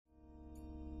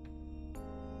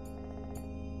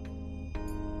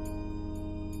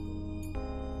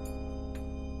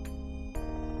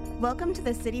Welcome to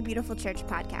the City Beautiful Church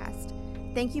podcast.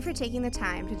 Thank you for taking the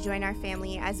time to join our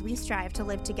family as we strive to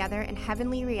live together in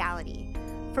heavenly reality.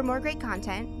 For more great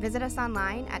content, visit us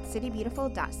online at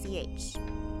citybeautiful.ch.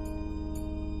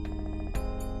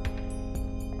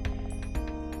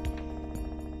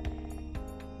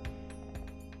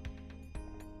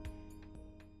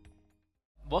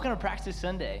 Welcome to Practice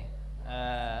Sunday.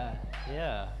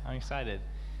 Yeah, I'm excited.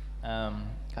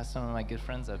 Got some of my good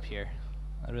friends up here.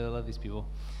 I really love these people.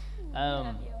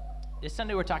 This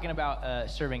Sunday we're talking about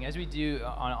serving. As we do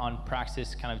on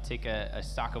Praxis, kind of take a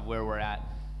stock of where we're at.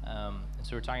 And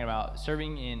so we're talking about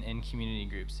serving in community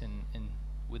groups. And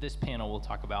with this panel, we'll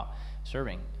talk about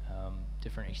serving,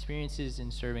 different experiences in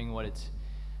serving, what it's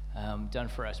done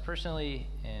for us personally,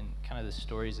 and kind of the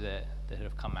stories that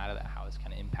have come out of that, how it's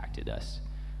kind of impacted us.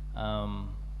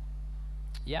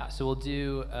 So we'll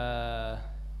do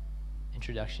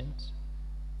introductions,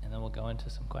 and then we'll go into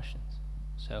some questions.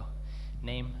 So,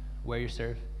 name, where you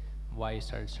serve, why you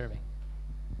started serving.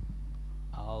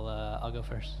 I'll go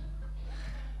first.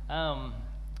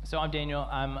 So I'm Daniel.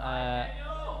 I'm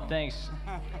thanks,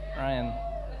 Ryan.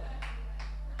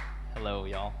 Hello,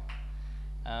 y'all.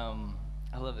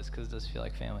 I love this because it does feel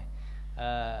like family.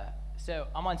 So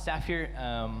I'm on staff here.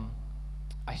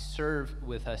 I serve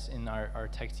with us in our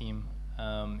tech team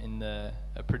in the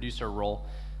producer role,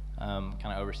 kind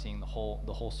of overseeing the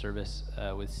whole service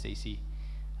with Stacy.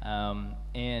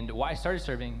 And why I started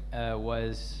serving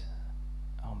was,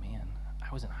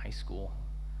 I was in high school.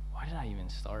 Why did I even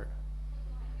start?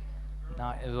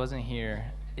 It wasn't here.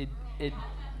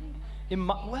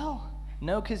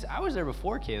 No, because I was there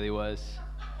before Kaylee was.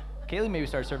 Kaylee maybe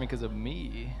started serving because of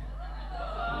me.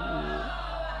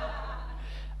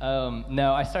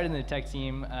 No, I started in the tech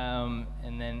team,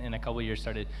 and then in a couple of years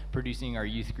started producing our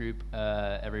youth group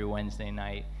every Wednesday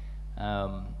night.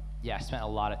 I spent a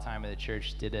lot of time at the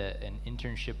church, did an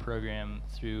internship program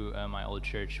through my old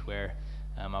church where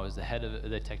I was the head of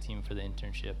the tech team for the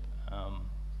internship.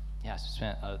 So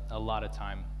spent a lot of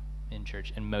time in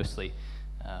church and mostly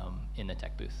in the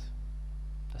tech booth.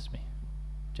 That's me.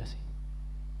 Jesse.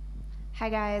 Hi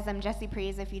guys, I'm Jessie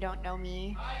Prees if you don't know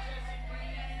me. Hi,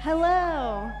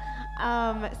 hello.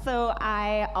 So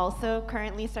I also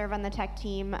currently serve on the tech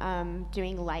team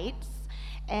doing lights,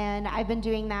 and I've been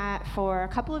doing that for a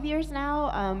couple of years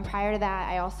now. Prior to that,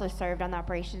 I also served on the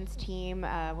operations team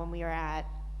when we were at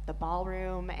the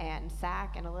ballroom and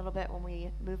SAC, and a little bit when we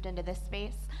moved into this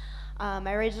space.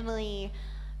 I originally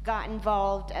got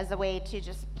involved as a way to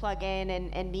just plug in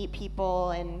and meet people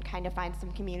and kind of find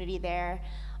some community there.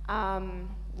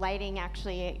 Lighting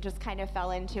actually just kind of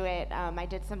fell into it. I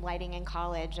did some lighting in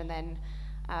college, and then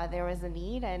there was a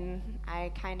need, and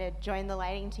I kind of joined the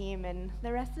lighting team, and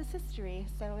the rest is history,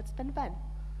 so it's been fun.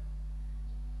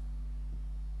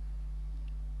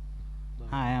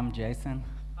 Hi, I'm Jason.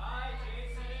 Hi,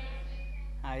 Jason.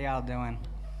 How y'all doing?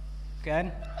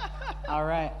 Good? All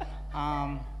right.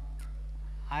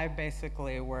 I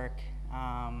basically work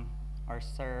or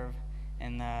serve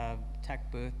in the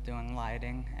tech booth doing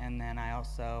lighting, and then I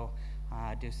also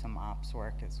do some ops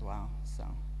work as well. So,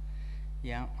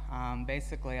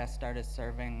 basically I started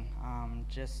serving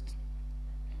just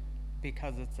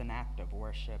because it's an act of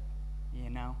worship,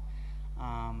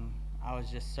 I was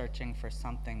just searching for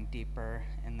something deeper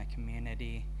in the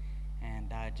community,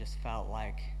 and I just felt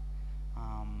like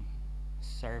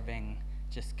serving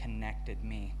just connected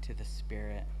me to the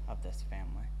spirit of this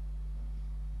family.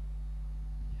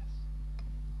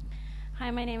 Hi,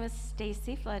 my name is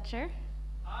Stacy Fletcher.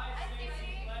 Hi,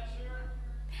 Stacy Fletcher.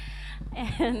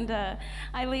 And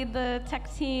I lead the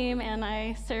tech team, and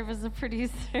I serve as a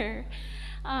producer.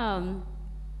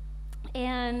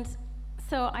 And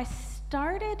so I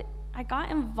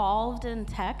got involved in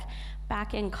tech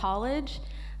back in college,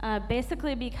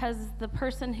 basically because the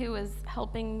person who was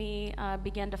helping me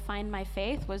begin to find my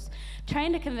faith was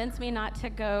trying to convince me not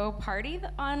to go party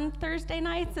on Thursday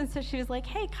nights. And so she was like,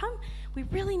 hey, come, we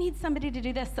really need somebody to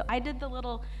do this. So I did the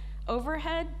little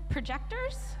overhead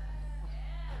projectors.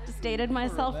 Just dated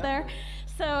myself there.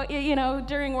 So,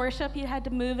 during worship, you had to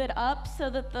move it up so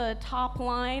that the top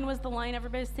line was the line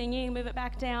everybody's singing, move it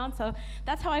back down. So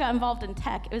that's how I got involved in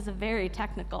tech. It was very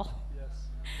technical.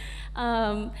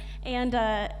 And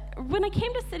when I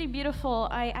came to City Beautiful,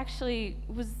 I actually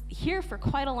was here for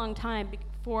quite a long time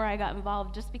before I got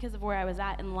involved, just because of where I was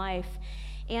at in life.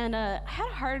 And I had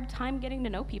a hard time getting to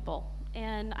know people.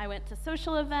 And I went to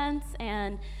social events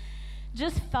and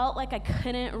just felt like I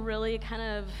couldn't really kind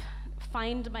of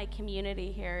find my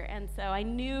community here. And so I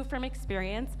knew from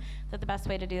experience that the best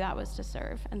way to do that was to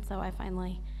serve. And so I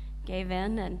finally gave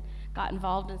in and got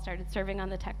involved and started serving on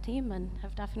the tech team, and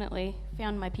have definitely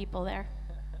found my people there.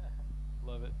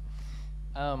 Love it.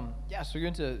 Yeah, so we're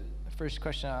going to the first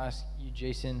question I'll ask you,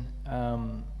 Jason.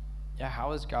 Yeah,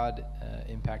 how has God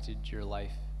impacted your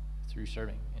life through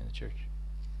serving in the church?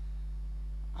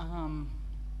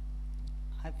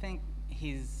 I think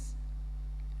he's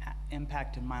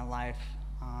impacted my life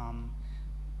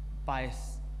by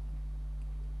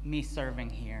me serving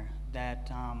here,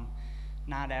 that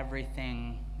not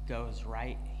everything goes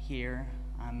right here.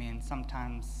 I mean,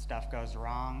 sometimes stuff goes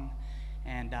wrong,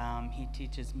 and he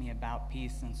teaches me about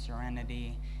peace and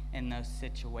serenity in those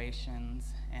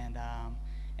situations, and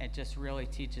it just really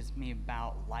teaches me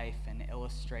about life and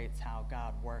illustrates how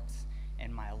God works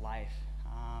in my life,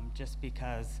 just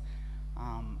because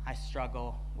I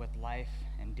struggle with life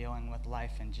and dealing with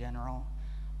life in general.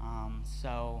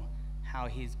 So how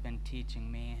he's been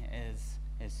teaching me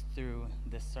is through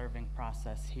this serving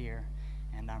process here,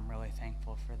 and I'm really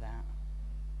thankful for that.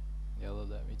 Yeah, I love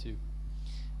that. Me too.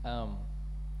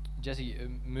 Jesse,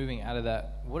 moving out of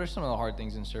that, what are some of the hard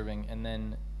things in serving? And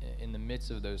then in the midst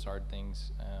of those hard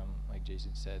things, like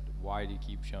Jason said, why do you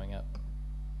keep showing up?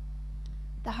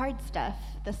 The hard stuff,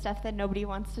 the stuff that nobody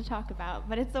wants to talk about,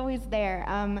 but it's always there.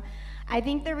 I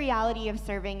think the reality of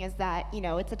serving is that,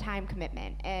 it's a time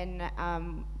commitment, and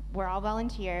we're all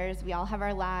volunteers. We all have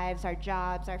our lives, our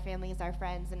jobs, our families, our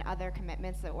friends, and other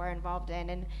commitments that we're involved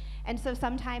in. And so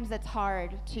sometimes it's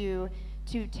hard to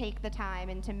take the time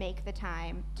and to make the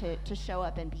time to show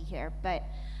up and be here. But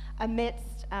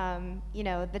amidst,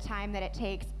 the time that it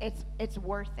takes, it's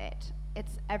worth it.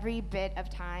 It's every bit of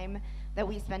time that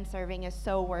we spend serving is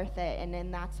so worth it, and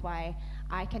then that's why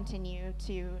I continue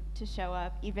to show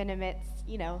up even amidst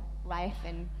life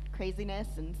and craziness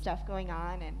and stuff going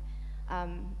on, and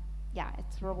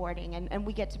it's rewarding, and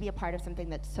we get to be a part of something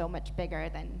that's so much bigger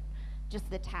than just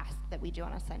the task that we do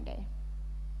on a Sunday.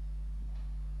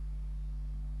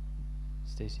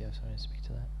 Stacy, you have something to speak to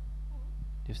that?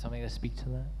 Do you have something to speak to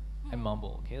that? I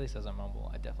mumble. Kaylee says I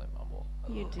mumble. I definitely mumble.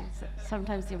 You do.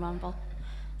 Sometimes you mumble.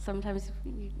 Sometimes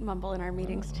you mumble in our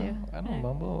meetings too. I don't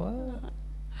mumble. What?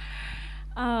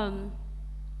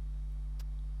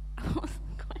 What was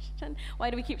the question?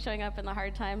 Why do we keep showing up in the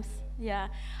hard times? Yeah,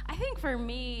 I think for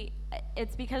me,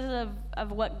 it's because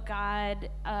of what God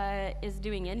is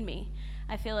doing in me.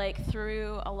 I feel like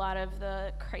through a lot of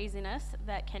the craziness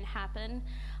that can happen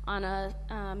on a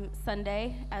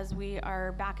Sunday as we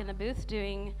are back in the booth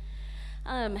doing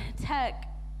tech,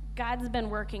 God's been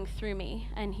working through me,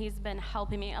 and he's been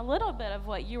helping me. A little bit of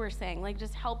what you were saying, like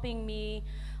just helping me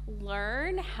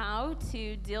learn how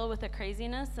to deal with the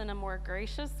craziness in a more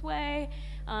gracious way,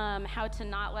 how to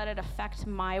not let it affect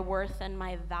my worth and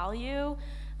my value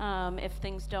if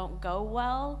things don't go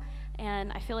well.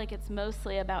 And I feel like it's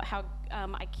mostly about how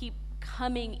I keep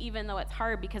coming even though it's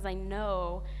hard, because I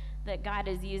know that God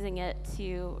is using it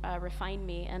to refine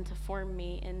me and to form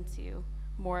me into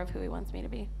more of who he wants me to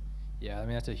be. Yeah, I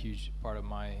mean, that's a huge part of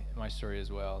my story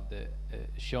as well, that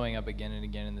showing up again and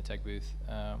again in the tech booth,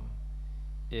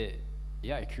 it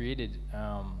created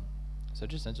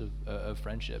such a sense of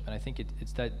friendship. And I think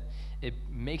it's that it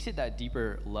makes it that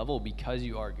deeper level because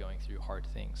you are going through hard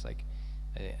things. Like,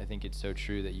 I think it's so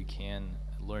true that you can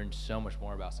learn so much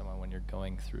more about someone when you're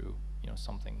going through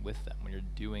something with them, when you're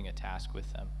doing a task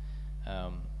with them.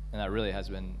 And that really has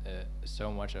been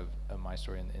so much of my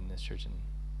story in this church and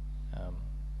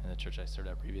in the church I served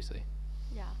at previously.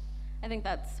 Yeah, I think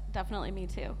that's definitely me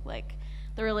too. Like,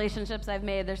 the relationships I've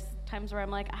made, there's times where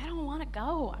I'm like, I don't want to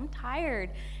go. I'm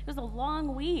tired. It was a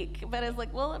long week. But it's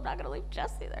like, well, I'm not going to leave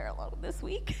Jesse there alone this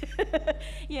week.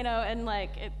 And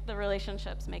like the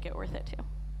relationships make it worth it too.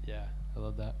 Yeah, I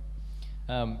love that.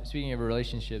 Speaking of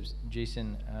relationships,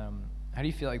 Jason, how do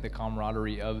you feel like the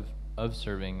camaraderie of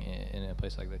serving in a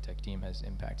place like the tech team has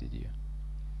impacted you?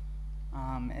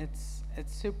 It's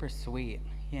super sweet,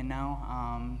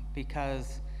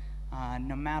 because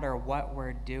no matter what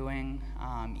we're doing,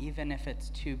 even if it's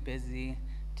too busy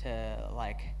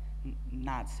to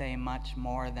not say much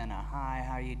more than a hi,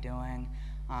 how you doing,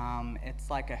 it's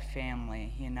like a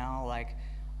family,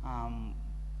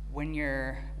 when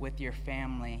you're with your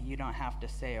family, you don't have to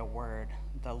say a word.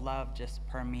 The love just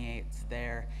permeates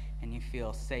there, and you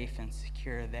feel safe and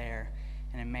secure there,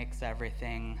 and it makes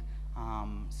everything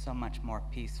so much more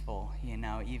peaceful,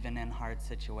 even in hard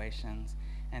situations.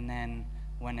 And then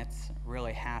when it's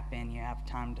really happening, you have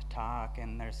time to talk,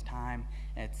 and there's time,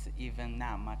 it's even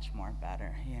that much more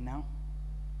better,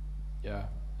 Yeah,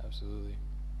 absolutely.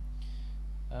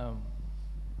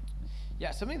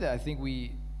 Something that I think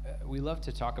we love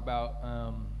to talk about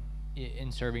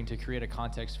in serving to create a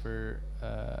context for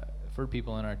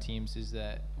people in our teams is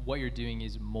that what you're doing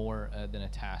is more than a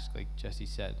task, like Jesse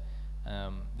said.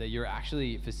 That you're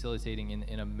actually facilitating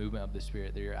in a movement of the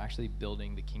Spirit, that you're actually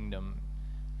building the kingdom.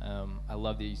 I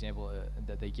love the example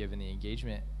that they give in the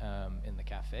engagement in the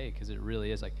cafe, because it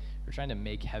really is like we're trying to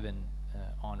make heaven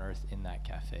on earth in that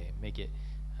cafe, make it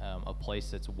a place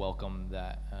that's welcome,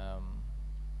 that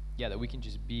that we can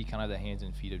just be kind of the hands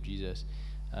and feet of Jesus.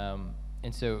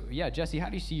 And so, Jesse, how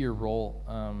do you see your role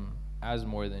as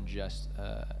more than just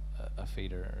a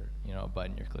fader or a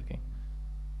button you're clicking?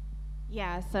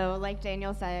 Yeah, so like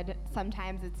Daniel said,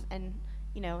 sometimes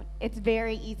it's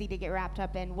very easy to get wrapped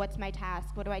up in what's my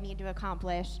task, what do I need to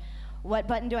accomplish, what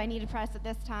button do I need to press at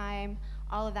this time,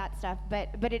 all of that stuff.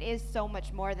 But it is so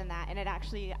much more than that, and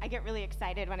I get really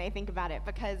excited when I think about it,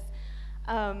 because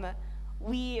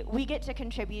we get to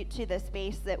contribute to the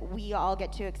space that we all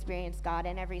get to experience God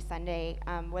in every Sunday,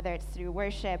 whether it's through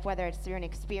worship, whether it's through an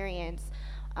experience.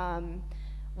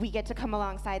 We get to come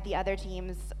alongside the other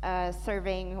teams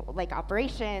serving like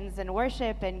operations and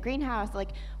worship and greenhouse.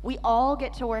 Like, we all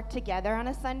get to work together on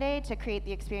a Sunday to create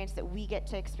the experience that we get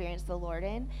to experience the Lord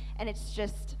in. And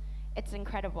it's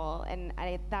incredible. And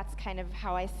that's kind of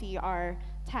how I see our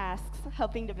tasks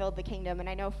helping to build the kingdom. And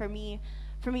I know for me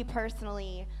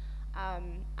personally,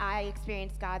 I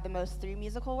experience God the most through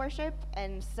musical worship.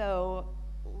 And so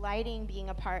lighting being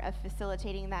a part of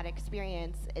facilitating that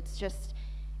experience,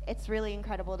 it's really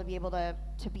incredible to be able to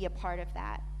be a part of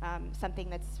that, something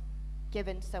that's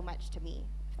given so much to me,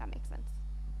 if that makes sense.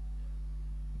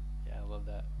 Yeah, I love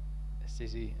that.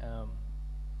 Stacey, do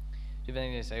you have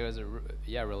anything to say as it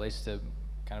relates to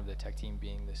kind of the tech team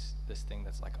being this thing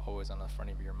that's like always on the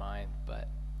front of your mind, but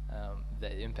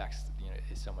the impacts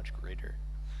is so much greater?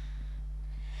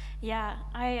 Yeah,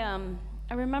 I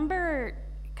remember,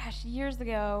 years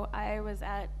ago I was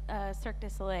at Cirque du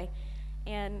Soleil.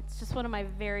 And it's just one of my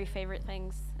very favorite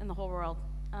things in the whole world.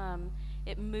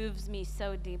 It moves me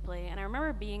so deeply. And I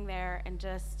remember being there and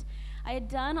I had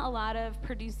done a lot of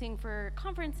producing for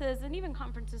conferences and even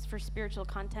conferences for spiritual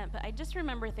content, but I just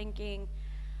remember thinking,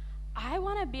 I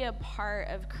want to be a part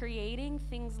of creating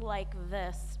things like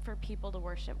this for people to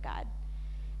worship God.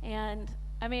 And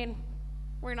I mean,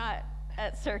 we're not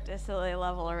at Cirque du Soleil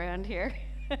level around here.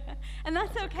 And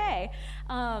that's okay.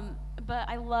 But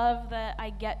I love that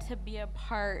I get to be a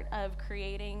part of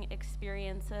creating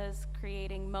experiences,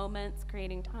 creating moments,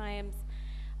 creating times,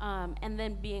 and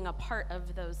then being a part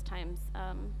of those times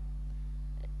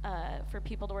for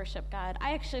people to worship God.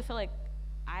 I actually feel like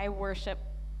I worship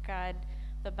God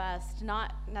the best,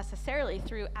 not necessarily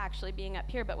through actually being up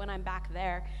here, but when I'm back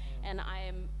there and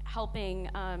I'm helping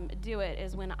do it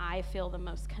is when I feel the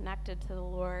most connected to the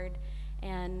Lord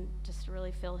and just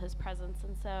really feel his presence.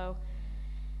 And so,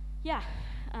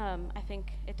 I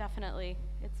think it's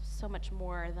so much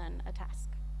more than a task.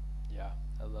 Yeah,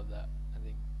 I love that. I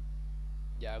think,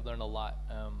 I've learned a lot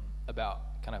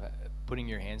about kind of putting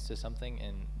your hands to something,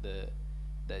 and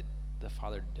that the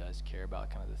Father does care about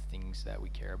kind of the things that we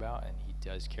care about, and he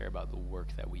does care about the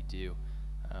work that we do.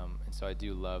 And so I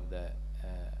do love that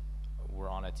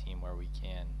we're on a team where we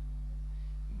can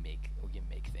make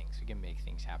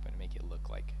things happen, make it look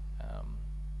like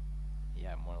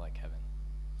more like heaven.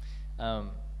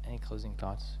 Any closing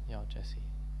thoughts, y'all? Jesse,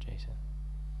 Jason?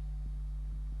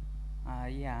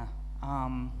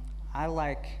 I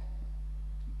like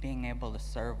being able to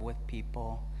serve with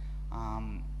people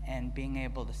and being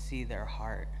able to see their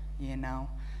heart,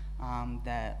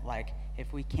 that like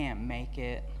if we can't make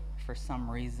it for some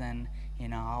reason,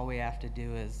 all we have to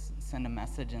do is send a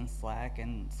message in Slack,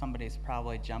 and somebody's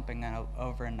probably jumping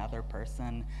over another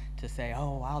person to say,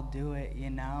 "Oh, I'll do it,"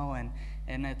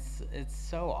 and it's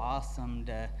so awesome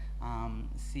to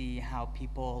see how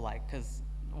people because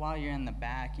while you're in the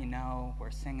back, we're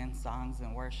singing songs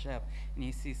and worship, and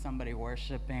you see somebody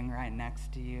worshiping right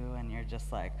next to you, and you're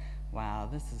just like, "Wow,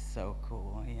 this is so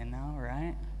cool,"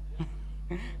 right?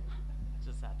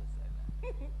 Just had to say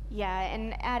that. Yeah,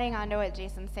 and adding on to what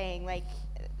Jason's saying, like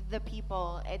the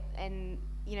people and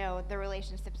the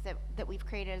relationships that we've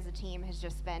created as a team has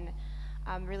just been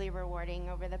really rewarding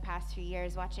over the past few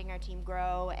years, watching our team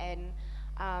grow. And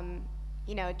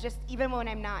just even when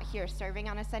I'm not here serving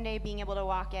on a Sunday, being able to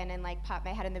walk in and like pop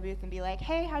my head in the booth and be like,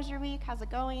 "Hey, how's your week? How's it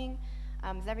going?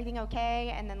 Is everything okay?"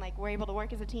 And then like we're able to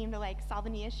work as a team to like solve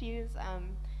any issues.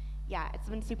 It's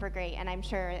been super great, and I'm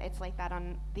sure it's like that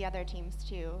on the other teams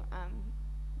too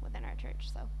within our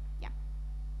church. So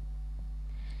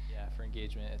for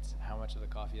engagement, it's how much of the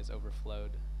coffee has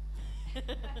overflowed.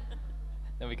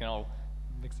 Then we can all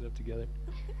mix it up together.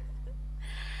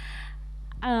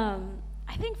 I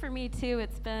I think for me too,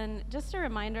 it's been just a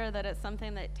reminder that it's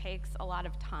something that takes a lot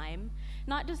of time.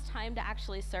 Not just time to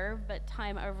actually serve, but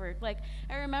time over. Like,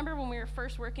 I remember when we were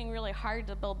first working really hard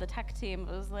to build the tech team,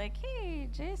 it was like, hey,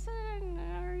 Jason,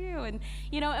 how are you? And,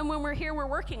 and when we're here, we're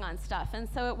working on stuff. And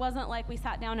so it wasn't like we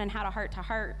sat down and had a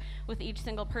heart-to-heart with each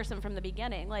single person from the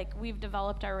beginning. Like, we've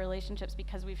developed our relationships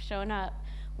because we've shown up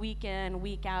week in,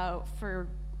 week out for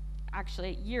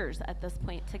actually years at this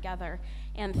point together,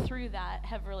 and through that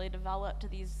have really developed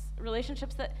these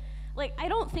relationships that, like, I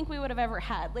don't think we would have ever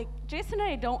had. Like, Jason and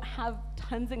I don't have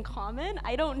tons in common.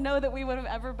 I don't know that we would have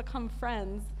ever become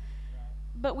friends,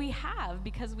 but we have,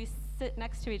 because we sit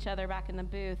next to each other back in the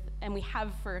booth, and we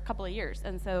have for a couple of years,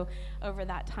 and so over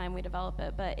that time we develop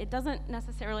it. But it doesn't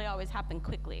necessarily always happen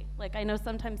quickly. Like, I know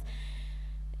sometimes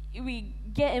we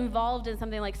get involved in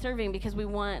something like serving because we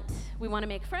want to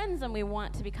make friends, and we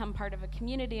want to become part of a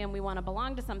community, and we want to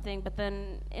belong to something, but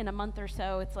then in a month or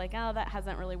so it's like, oh, that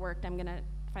hasn't really worked, I'm gonna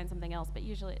find something else. But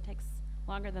usually it takes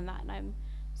longer than that, and I'm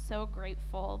so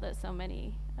grateful that so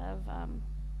many of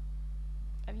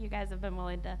you guys have been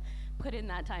willing to put in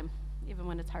that time, even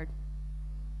when it's hard.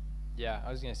 Yeah, I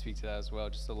was going to speak to that as well.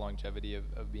 Just the longevity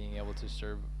of being able to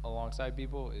serve alongside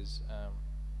people is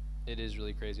it is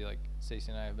really crazy. Like,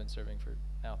 Stacey and I have been serving for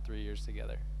now 3 years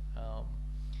together.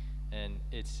 And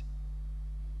it's,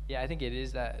 I think it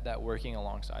is that working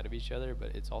alongside of each other,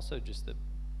 but it's also just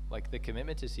the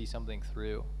commitment to see something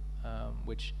through,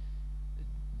 which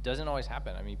doesn't always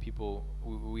happen. I mean, people,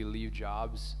 we leave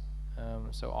jobs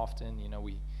so often,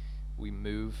 we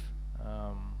move,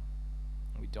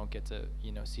 we don't get to,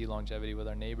 see longevity with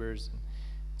our neighbors. And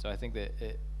so I think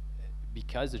that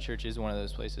because the church is one of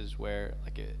those places where,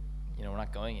 we're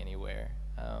not going anywhere,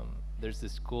 there's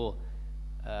this cool,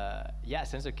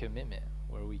 sense of commitment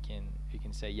where we can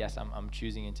say, yes, I'm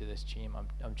choosing into this team,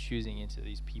 I'm choosing into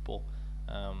these people,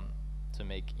 to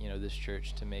make, this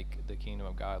church, to make the kingdom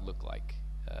of God look like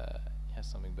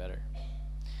something better.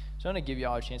 So I want to give you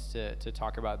all a chance to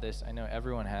talk about this. I know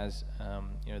everyone has,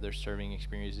 their serving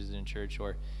experiences in church,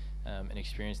 or an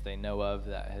experience they know of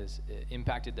that has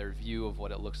impacted their view of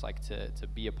what it looks like to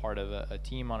be a part of a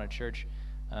team on a church.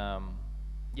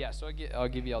 So I'll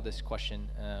give you all this question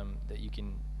that you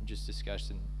can just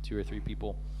discuss in 2 or 3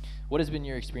 people. What has been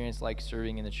your experience like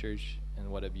serving in the church, and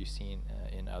what have you seen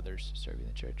in others serving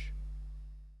the church?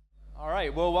 All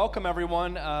right, well, welcome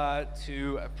everyone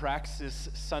to Praxis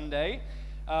Sunday,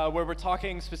 where we're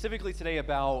talking specifically today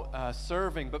about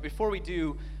serving. But before we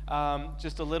do,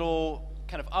 just a little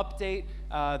kind of update.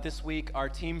 This week, our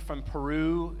team from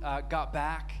Peru got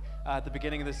back at the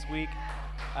beginning of this week.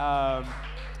 A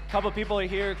couple of people are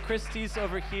here. Christy's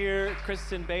over here,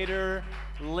 Kristen Bader,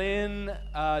 Lynn,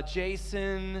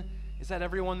 Jason. Is that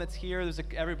everyone that's here?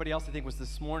 Everybody else, I think, was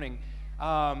this morning.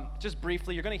 Just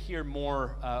briefly, you're going to hear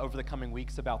more over the coming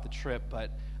weeks about the trip,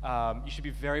 but you should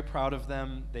be very proud of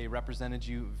them. They represented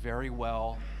you very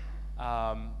well.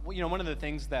 One of the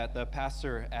things that the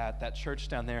pastor at that church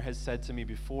down there has said to me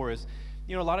before is,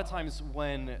 a lot of times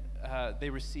when they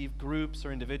receive groups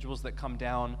or individuals that come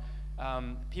down,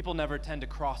 people never tend to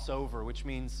cross over, which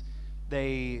means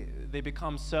they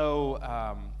become so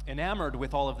enamored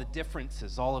with all of the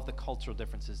differences, all of the cultural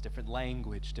differences, different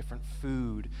language, different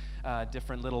food,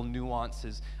 different little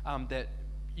nuances, that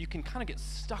you can kind of get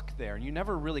stuck there, and you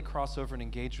never really cross over and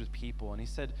engage with people. And he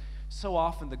said, so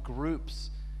often the groups,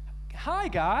 hi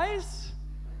guys,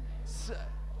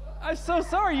 I'm so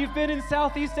sorry you've been in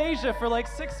Southeast Asia for like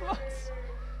 6 months.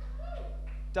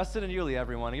 Dustin and Yulia,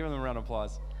 everyone, give them a round of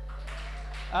applause.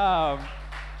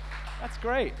 That's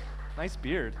great. Nice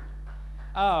beard.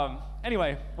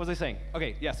 Anyway, what was I saying?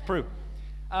 Okay, yes, Peru.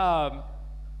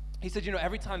 He said,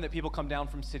 every time that people come down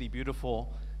from City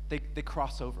Beautiful, they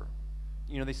cross over.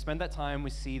 They spend that time, we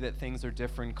see that things are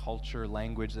different, culture,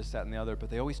 language, this, that, and the other, but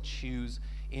they always choose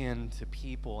into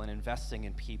people and investing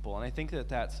in people. And I think that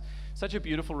that's such a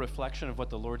beautiful reflection of what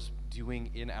the Lord's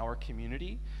doing in our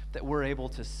community, that we're able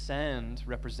to send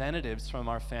representatives from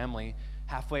our family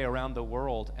halfway around the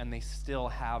world, and they still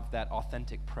have that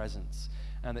authentic presence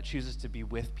and that chooses to be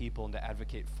with people and to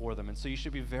advocate for them. And so you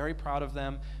should be very proud of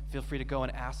them. Feel free to go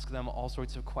and ask them all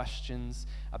sorts of questions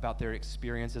about their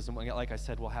experiences. And like I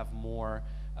said, we'll have more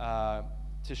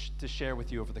to share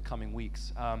with you over the coming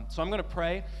weeks. So I'm going to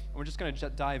pray, and we're just going to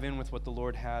dive in with what the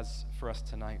Lord has for us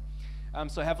tonight.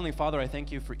 So Heavenly Father, I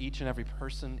thank you for each and every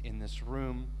person in this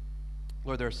room.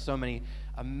 Lord, there are so many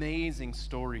amazing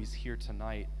stories here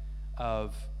tonight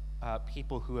of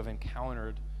people who have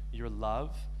encountered your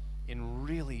love in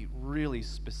really, really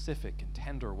specific and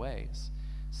tender ways,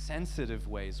 sensitive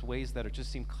ways, ways that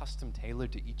just seem custom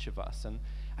tailored to each of us. And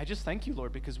I just thank you,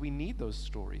 Lord, because we need those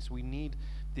stories. We need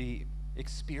the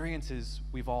experiences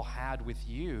we've all had with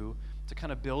you to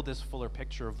kind of build this fuller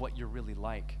picture of what you're really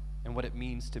like and what it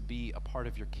means to be a part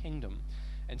of your kingdom.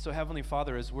 And so, Heavenly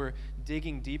Father, as we're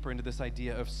digging deeper into this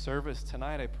idea of service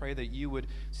tonight, I pray that you would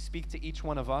speak to each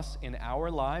one of us in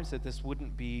our lives, that this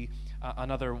wouldn't be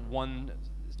another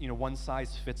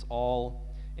one-size-fits-all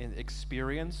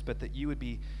experience, but that you would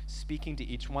be speaking to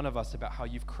each one of us about how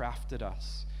you've crafted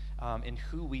us, and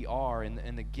who we are,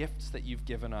 and the gifts that you've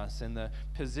given us, and the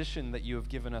position that you have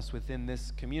given us within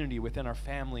this community, within our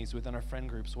families, within our friend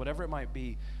groups, whatever it might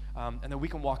be, and that we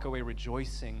can walk away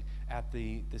rejoicing at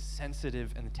the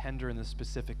sensitive and the tender and the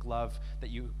specific love that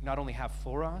you not only have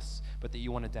for us, but that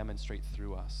you want to demonstrate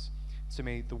through us. So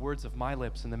may the words of my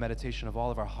lips and the meditation of all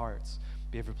of our hearts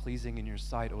be ever pleasing in your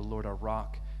sight, O Lord, our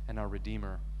rock and our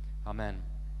Redeemer. Amen.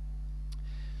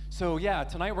 So yeah,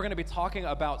 tonight we're going to be talking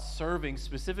about serving,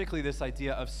 specifically this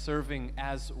idea of serving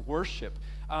as worship.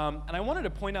 And I wanted to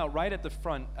point out right at the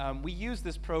front, we use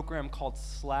this program called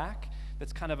Slack.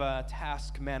 That's kind of a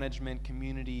task management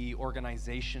community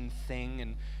organization thing,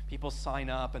 and people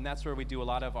sign up, and that's where we do a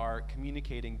lot of our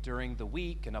communicating during the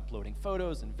week and uploading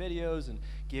photos and videos and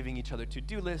giving each other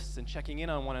to-do lists and checking in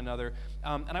on one another.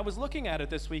 And I was looking at it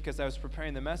this week as I was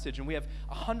preparing the message, and we have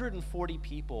 140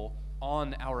 people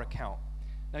on our account.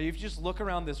 Now, if you just look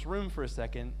around this room for a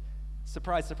second,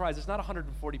 surprise, surprise, there's not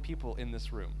 140 people in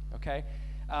this room, okay?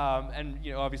 And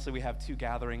obviously we have 2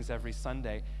 gatherings every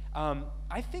Sunday.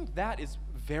 I think that is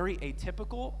very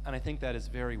atypical, and I think that is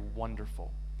very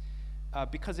wonderful,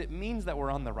 because it means that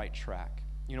we're on the right track.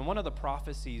 One of the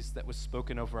prophecies that was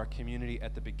spoken over our community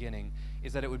at the beginning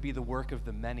is that it would be the work of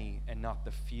the many and not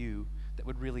the few that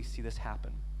would really see this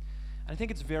happen. And I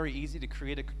think it's very easy to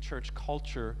create a church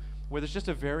culture where there's just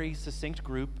a very succinct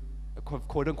group of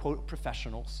quote-unquote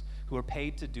professionals who are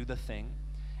paid to do the thing,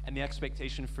 and the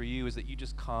expectation for you is that you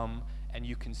just come and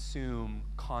you consume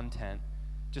content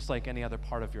just like any other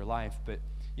part of your life. But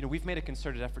we've made a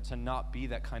concerted effort to not be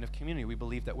that kind of community. We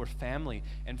believe that we're family,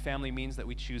 and family means that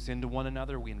we choose into one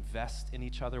another, we invest in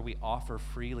each other, we offer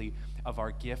freely of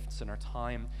our gifts and our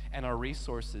time and our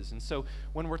resources. And so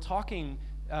when we're talking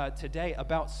today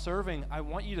about serving, I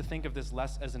want you to think of this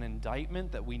less as an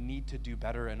indictment that we need to do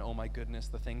better and oh my goodness,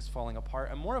 the thing's falling apart,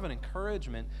 and more of an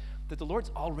encouragement that the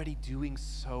Lord's already doing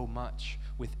so much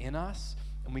within us,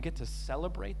 and we get to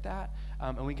celebrate that,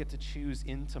 and we get to choose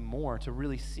into more to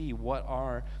really see what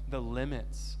are the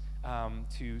limits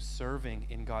to serving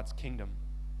in God's kingdom.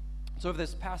 So over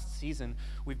this past season,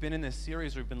 we've been in this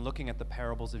series where we've been looking at the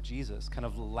parables of Jesus, kind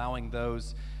of allowing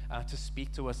those to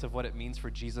speak to us of what it means for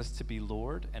Jesus to be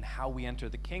Lord and how we enter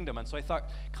the kingdom. And so I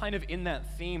thought kind of in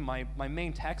that theme, my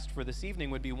main text for this evening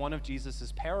would be one of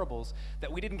Jesus's parables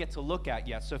that we didn't get to look at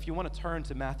yet. So if you want to turn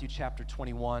to Matthew chapter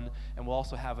 21, and we'll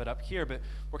also have it up here, but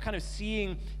we're kind of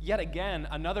seeing yet again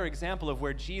another example of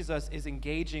where Jesus is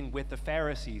engaging with the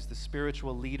Pharisees, the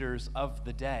spiritual leaders of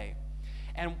the day.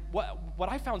 And what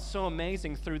I found so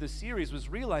amazing through the series was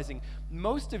realizing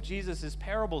most of Jesus'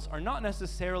 parables are not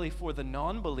necessarily for the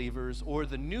non-believers or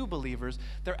the new believers.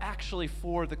 They're actually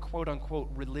for the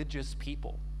quote-unquote religious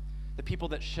people, the people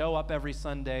that show up every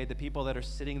Sunday, the people that are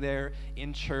sitting there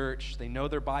in church. They know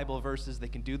their Bible verses. They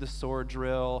can do the sword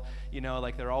drill,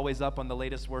 like they're always up on the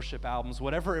latest worship albums,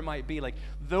 whatever it might be. Like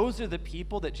those are the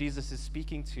people that Jesus is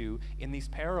speaking to in these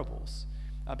parables.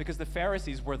 Because the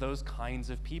Pharisees were those kinds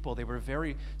of people. They were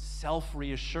very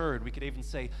self-reassured. We could even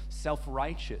say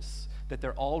self-righteous, that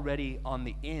they're already on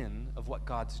the in of what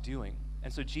God's doing.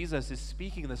 And so Jesus is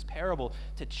speaking this parable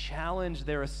to challenge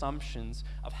their assumptions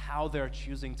of how they're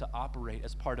choosing to operate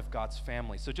as part of God's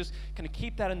family. So just kind of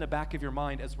keep that in the back of your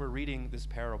mind as we're reading this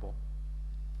parable.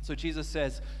 So Jesus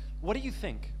says, "What do you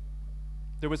think?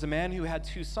 There was a man who had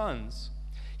 2 sons.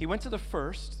 He went to the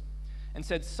first and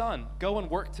said, 'Son, go and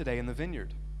work today in the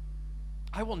vineyard.'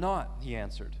 'I will not,' he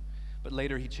answered. But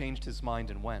later he changed his mind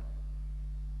and went.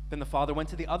 Then the father went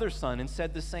to the other son and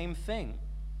said the same thing.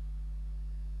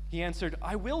 He answered,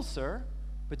 'I will, sir,'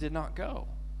 but did not go.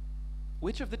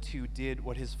 Which of the 2 did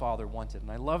what his father wanted?"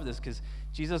 And I love this because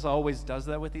Jesus always does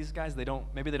that with these guys.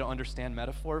 Maybe they don't understand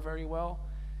metaphor very well.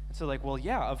 And so well,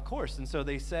 yeah, of course. And so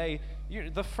they say,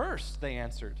 "The first," they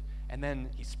answered. And then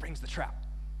he springs the trap.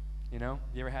 You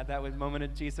ever had that with moment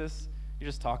of Jesus? You're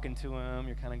just talking to him,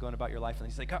 you're kind of going about your life, and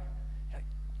he's like,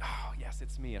 oh, yes,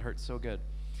 it's me, it hurts so good.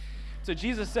 So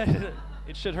Jesus said,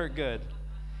 it should hurt good.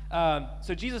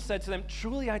 So Jesus said to them,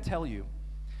 "Truly I tell you,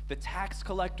 the tax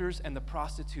collectors and the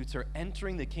prostitutes are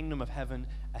entering the kingdom of heaven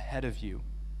ahead of you.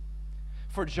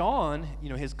 For John,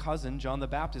 his cousin, John the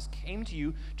Baptist, came to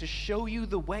you to show you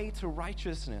the way to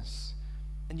righteousness.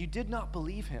 and you did not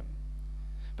believe him.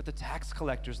 But the tax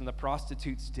collectors and the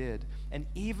prostitutes did. And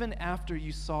even after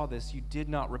you saw this, you did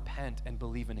not repent and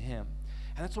believe in him.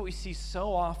 And that's what we see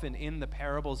so often in the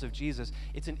parables of Jesus.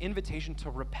 It's an invitation to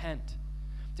repent,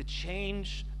 to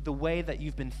change the way that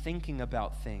you've been thinking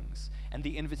about things, and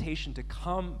the invitation to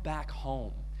come back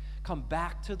home. Come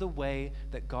back to the way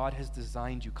that God has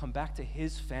designed you. Come back to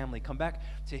his family. Come back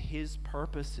to his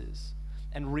purposes.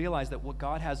 And realize that what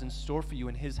God has in store for you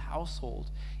in his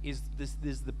household is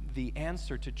the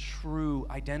answer to true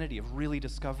identity, of really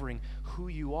discovering who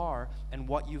you are and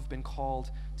what you've been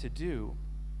called to do.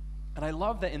 And I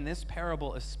love that in this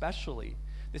parable especially,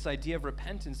 this idea of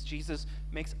repentance, Jesus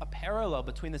makes a parallel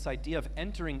between this idea of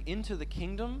entering into the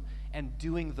kingdom and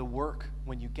doing the work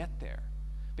when you get there.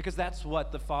 Because that's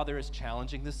what the Father is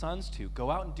challenging the sons to. Go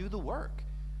out and do the work.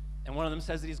 And one of them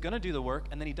says that he's going to do the work,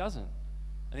 and then he doesn't.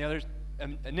 And the other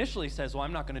initially says, well,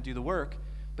 I'm not going to do the work,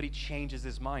 but he changes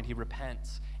his mind. He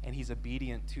repents, and he's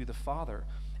obedient to the Father.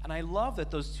 And I love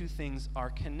that those two things are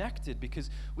connected,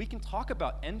 because we can talk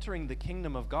about entering the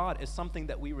kingdom of God as something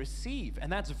that we receive,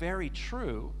 and that's very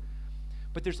true.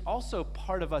 But there's also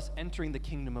part of us entering the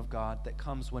kingdom of God that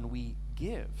comes when we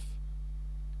give,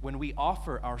 when we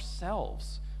offer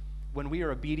ourselves, when we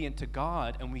are obedient to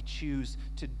God and we choose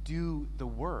to do the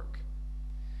work.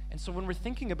 And so when we're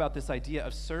thinking about this idea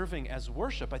of serving as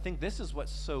worship, I think this is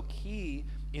what's so key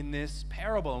in this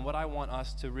parable and what I want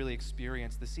us to really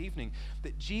experience this evening,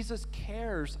 that Jesus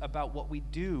cares about what we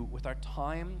do with our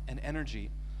time and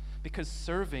energy, because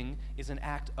serving is an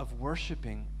act of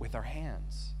worshiping with our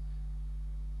hands.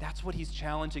 That's what he's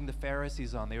challenging the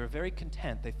Pharisees on. They were very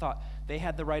content. They thought they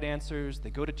had the right answers.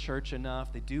 They go to church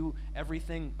enough. They do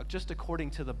everything just according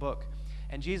to the book.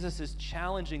 And Jesus is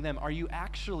challenging them. Are you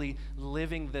actually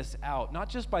living this out? Not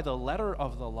just by the letter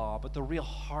of the law, but the real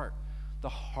heart, the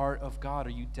heart of God.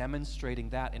 Are you demonstrating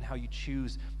that in how you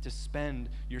choose to spend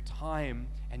your time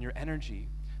and your energy?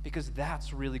 Because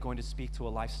that's really going to speak to a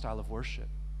lifestyle of worship.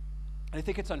 And I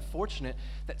think it's unfortunate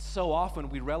that so often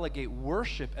we relegate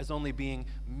worship as only being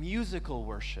musical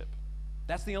worship.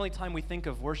 That's the only time we think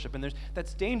of worship. And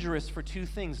that's dangerous for two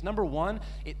things. Number one,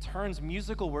 it turns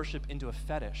musical worship into a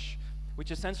fetish,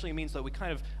 which essentially means that we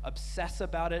kind of obsess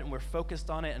about it and we're focused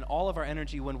on it, and all of our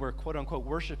energy when we're quote-unquote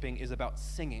worshiping is about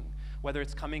singing, whether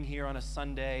it's coming here on a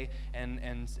Sunday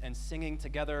and singing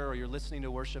together, or you're listening to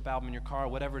a worship album in your car,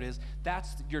 whatever it is.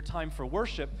 That's your time for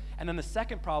worship. And then the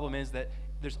second problem is that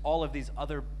there's all of these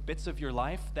other bits of your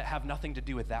life that have nothing to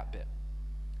do with that bit.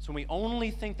 So when we only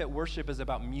think that worship is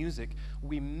about music,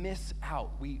 we miss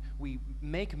out. We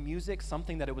make music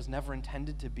something that it was never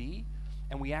intended to be,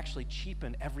 and we actually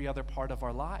cheapen every other part of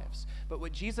our lives. But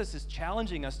what Jesus is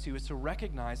challenging us to is to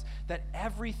recognize that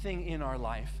everything in our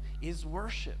life is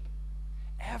worship.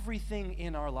 Everything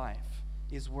in our life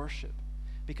is worship.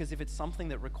 Because if it's something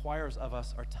that requires of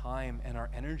us our time and our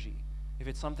energy, if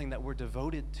it's something that we're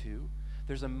devoted to,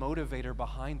 there's a motivator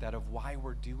behind that of why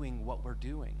we're doing what we're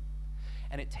doing.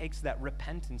 And it takes that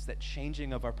repentance, that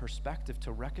changing of our perspective,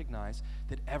 to recognize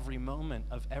that every moment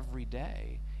of every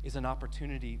day is an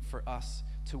opportunity for us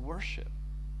to worship.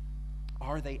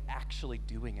 Are they actually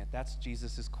doing it? That's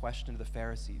Jesus' question to the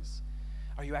Pharisees.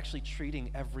 Are you actually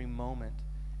treating every moment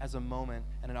as a moment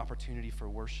and an opportunity for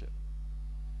worship?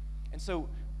 And so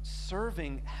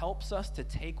serving helps us to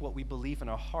take what we believe in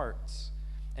our hearts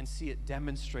and see it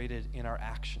demonstrated in our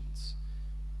actions.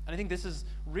 And I think this is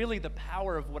really the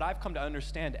power of what I've come to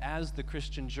understand as the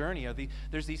Christian journey.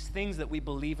 There's these things that we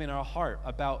believe in our heart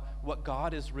about what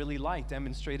God is really like,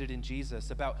 demonstrated in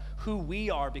Jesus, about who we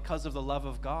are because of the love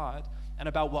of God, and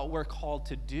about what we're called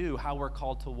to do, how we're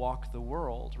called to walk the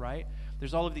world, right?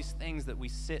 There's all of these things that we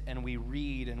sit and we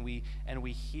read and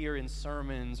we hear in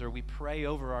sermons, or we pray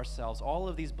over ourselves, all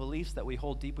of these beliefs that we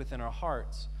hold deep within our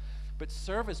hearts. But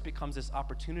service becomes this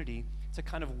opportunity to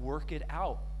kind of work it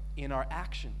out in our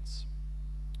actions.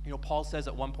 You know, Paul says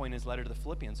at one point in his letter to the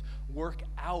Philippians, work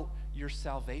out your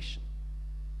salvation.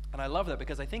 And I love that,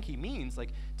 because I think he means,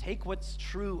 like, take what's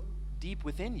true deep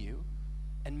within you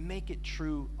and make it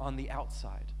true on the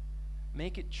outside.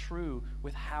 Make it true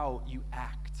with how you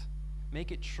act.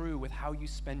 Make it true with how you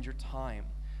spend your time.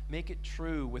 Make it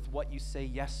true with what you say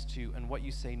yes to and what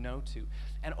you say no to.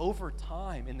 And over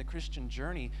time in the Christian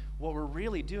journey, what we're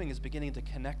really doing is beginning to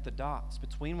connect the dots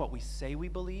between what we say we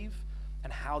believe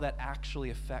and how that actually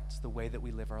affects the way that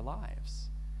we live our lives.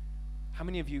 How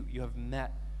many of you have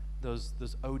met those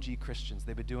OG Christians?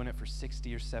 They've been doing it for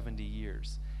 60 or 70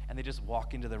 years, and they just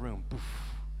walk into the room, poof,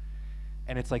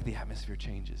 and it's like the atmosphere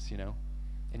changes, you know?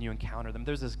 and you encounter them.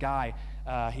 There's this guy,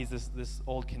 he's this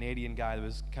old Canadian guy that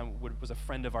was a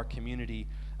friend of our community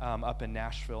up in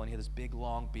Nashville, and he had this big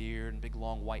long beard and big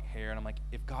long white hair, and I'm like,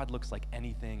 if God looks like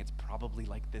anything, it's probably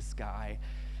like this guy,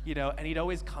 you know. And he'd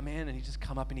always come in, and he'd just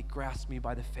come up and he'd grasp me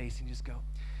by the face and he'd just go,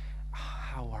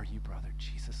 how are you, brother?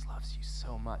 Jesus loves you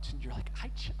so much. And you're like,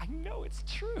 I know it's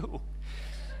true.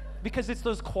 Because it's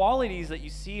those qualities that you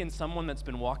see in someone that's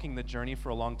been walking the journey for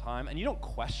a long time, and you don't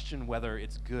question whether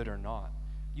it's good or not.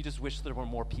 You just wish there were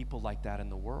more people like that in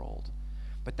the world.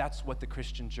 But that's what the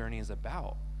Christian journey is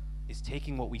about, is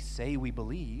taking what we say we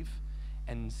believe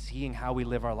and seeing how we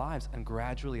live our lives and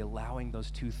gradually allowing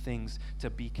those two things to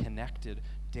be connected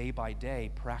day by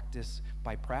day, practice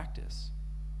by practice.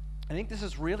 I think this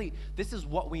is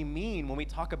what we mean when we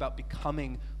talk about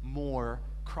becoming more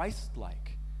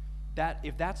Christ-like. That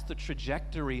if that's the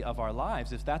trajectory of our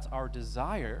lives, if that's our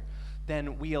desire,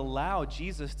 then we allow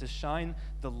Jesus to shine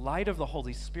the light of the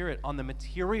Holy Spirit on the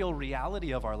material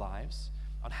reality of our lives,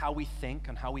 on how we think,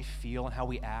 on how we feel, and how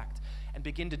we act, and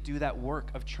begin to do that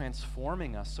work of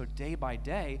transforming us. So day by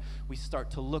day, we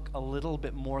start to look a little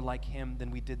bit more like him than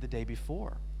we did the day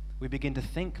before. We begin to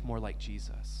think more like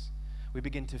Jesus. We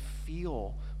begin to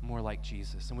feel more like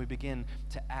Jesus, and we begin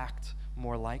to act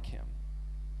more like him.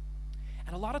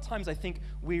 And a lot of times I think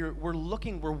we're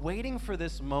waiting for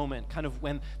this moment, kind of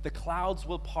when the clouds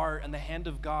will part and the hand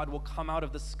of God will come out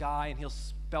of the sky and he'll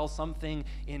spell something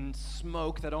in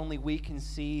smoke that only we can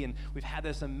see, and we've had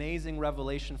this amazing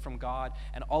revelation from God,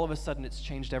 and all of a sudden it's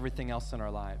changed everything else in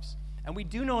our lives. And we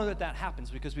do know that happens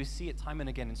because we see it time and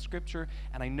again in Scripture,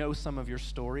 and I know some of your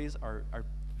stories are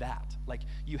that. Like,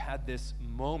 you had this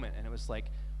moment and it was like,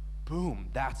 boom,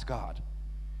 that's God.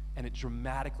 And it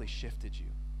dramatically shifted you.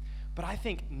 But I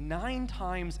think 9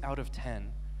 times out of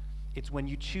 10, it's when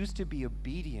you choose to be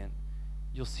obedient,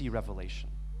 you'll see revelation,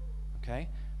 okay?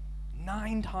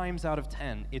 9 times out of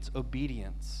 10, it's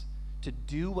obedience to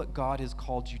do what God has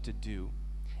called you to do,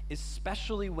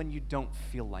 especially when you don't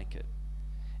feel like it,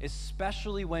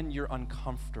 especially when you're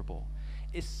uncomfortable,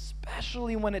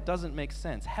 especially when it doesn't make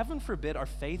sense. Heaven forbid our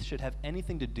faith should have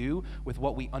anything to do with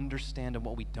what we understand and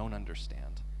what we don't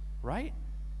understand, right?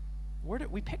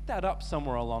 We picked that up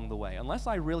somewhere along the way. Unless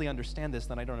I really understand this,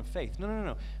 then I don't have faith.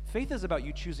 No. Faith is about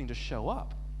you choosing to show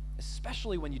up,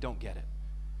 especially when you don't get it.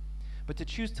 But to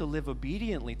choose to live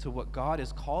obediently to what God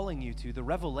is calling you to, the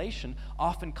revelation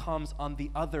often comes on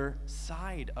the other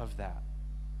side of that.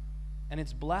 And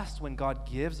it's blessed when God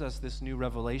gives us this new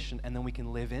revelation and then we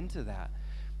can live into that.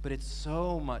 But it's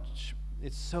so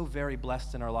very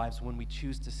blessed in our lives when we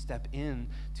choose to step in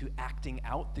to acting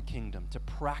out the kingdom, to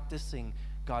practicing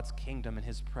God's kingdom and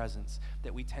his presence,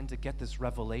 that we tend to get this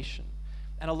revelation.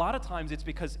 And a lot of times it's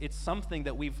because it's something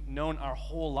that we've known our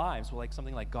whole lives, like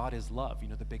something like God is love,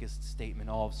 the biggest statement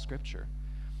in all of Scripture.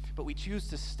 But we choose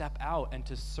to step out and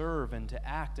to serve and to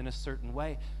act in a certain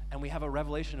way, and we have a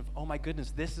revelation of, oh my goodness,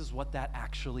 this is what that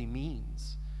actually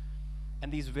means.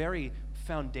 And these very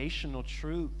foundational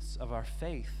truths of our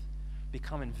faith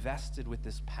become invested with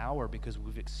this power because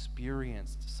we've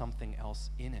experienced something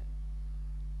else in it.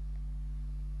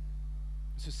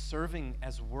 So serving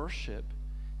as worship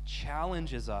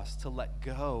challenges us to let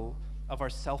go of our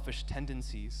selfish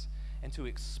tendencies and to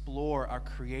explore our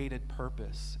created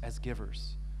purpose as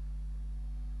givers.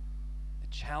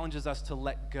 It challenges us to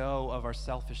let go of our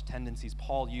selfish tendencies.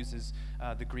 Paul uses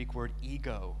the Greek word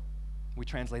ego. We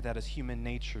translate that as human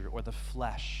nature or the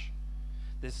flesh.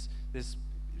 This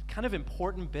kind of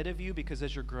important bit of you, because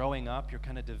as you're growing up, you're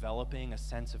kind of developing a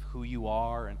sense of who you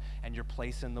are and your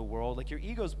place in the world. Like, your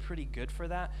ego's pretty good for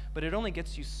that, but it only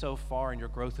gets you so far in your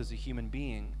growth as a human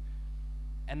being.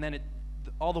 And then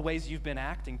all the ways you've been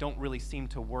acting don't really seem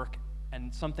to work,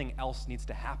 and something else needs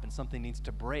to happen. Something needs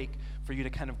to break for you to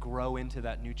kind of grow into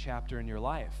that new chapter in your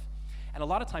life. And a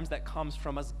lot of times that comes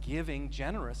from us giving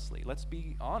generously. Let's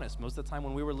be honest. Most of the time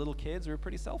when we were little kids, we were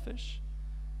pretty selfish,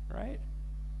 right?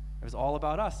 It was all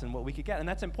about us and what we could get. And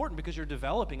that's important because you're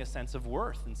developing a sense of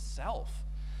worth and self.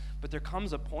 But there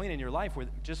comes a point in your life where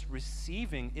just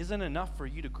receiving isn't enough for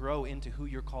you to grow into who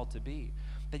you're called to be.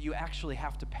 That you actually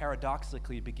have to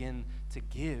paradoxically begin to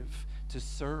give, to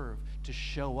serve, to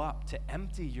show up, to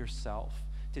empty yourself,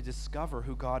 to discover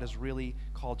who God has really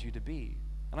called you to be.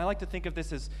 And I like to think of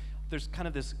this as there's kind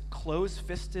of this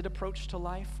close-fisted approach to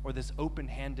life or this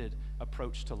open-handed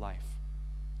approach to life.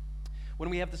 When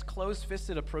we have this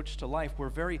closed-fisted approach to life, we're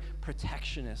very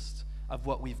protectionist of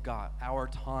what we've got, our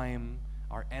time,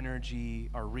 our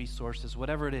energy, our resources,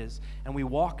 whatever it is, and we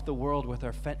walk the world with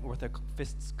our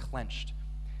fists clenched.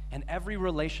 And every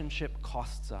relationship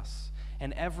costs us,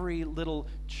 and every little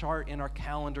chart in our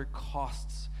calendar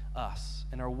costs us.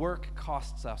 And our work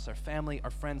costs us. Our family, our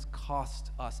friends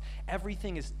cost us.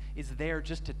 Everything is there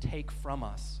just to take from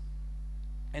us.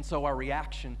 And so our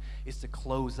reaction is to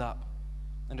close up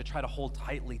and to try to hold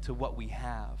tightly to what we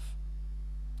have.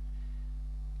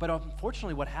 But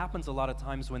unfortunately, what happens a lot of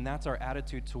times when that's our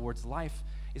attitude towards life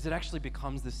is it actually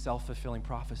becomes this self-fulfilling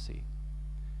prophecy.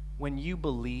 When you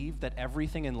believe that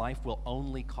everything in life will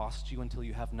only cost you until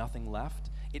you have nothing left,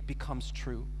 it becomes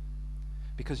true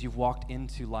because you've walked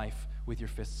into life with your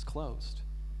fists closed.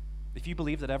 If you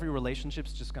believe that every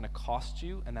relationship's just going to cost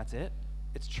you and that's it,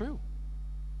 it's true.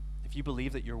 If you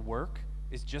believe that your work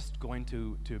is just going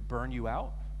to burn you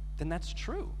out, then that's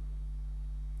true.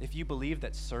 If you believe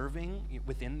that serving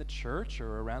within the church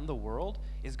or around the world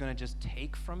is going to just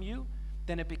take from you,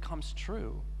 then it becomes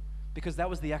true because that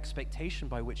was the expectation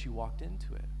by which you walked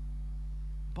into it.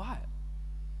 But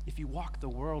if you walk the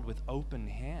world with open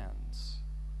hands,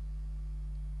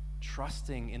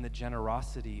 trusting in the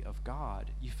generosity of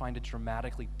God, you find a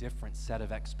dramatically different set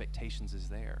of expectations is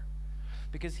there.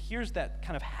 Because here's that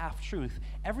kind of half-truth.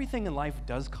 Everything in life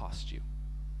does cost you.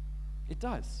 It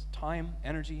does. Time,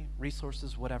 energy,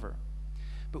 resources, whatever.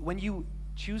 But when you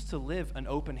choose to live an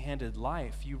open-handed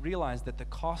life, you realize that the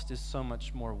cost is so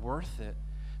much more worth it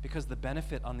because the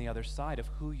benefit on the other side of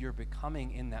who you're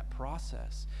becoming in that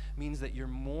process means that you're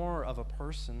more of a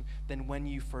person than when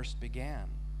you first began.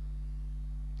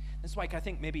 That's why I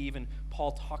think maybe even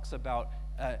Paul talks about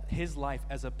his life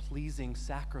as a pleasing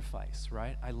sacrifice,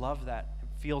 right? I love that. It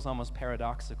feels almost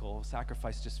paradoxical.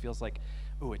 Sacrifice just feels like,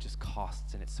 oh, it just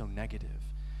costs and it's so negative.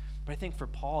 But I think for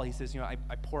Paul, he says, I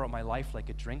pour out my life like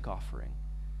a drink offering.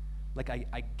 Like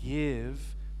I give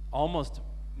almost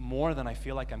more than I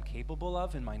feel like I'm capable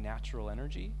of in my natural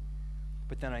energy,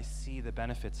 but then I see the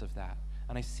benefits of that,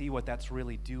 and I see what that's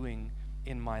really doing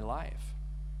in my life.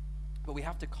 But we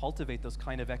have to cultivate those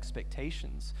kind of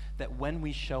expectations that when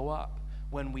we show up,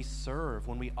 when we serve,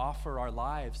 when we offer our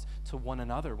lives to one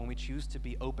another, when we choose to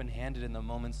be open-handed in the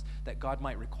moments that God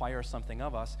might require something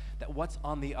of us, that what's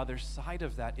on the other side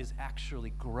of that is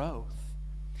actually growth.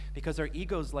 Because our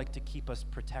egos like to keep us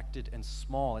protected and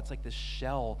small. It's like this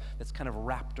shell that's kind of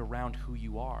wrapped around who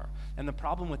you are. And the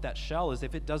problem with that shell is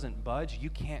if it doesn't budge, you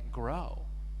can't grow.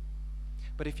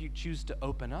 But if you choose to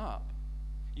open up,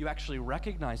 you actually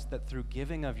recognize that through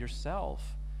giving of yourself,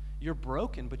 you're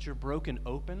broken, but you're broken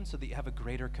open so that you have a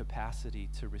greater capacity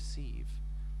to receive.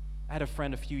 I had a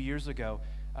friend a few years ago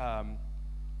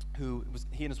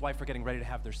he and his wife were getting ready to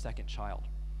have their second child.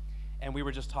 And we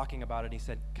were just talking about it, and he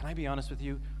said, can I be honest with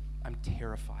you? I'm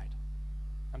terrified.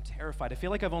 I'm terrified. I feel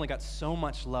like I've only got so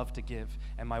much love to give,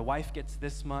 and my wife gets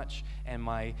this much, and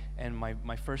my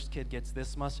first kid gets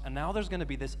this much, and now there's going to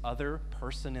be this other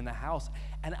person in the house,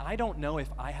 and I don't know if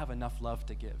I have enough love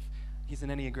to give. He's an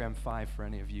Enneagram 5 for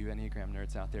any of you Enneagram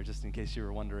nerds out there, just in case you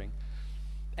were wondering.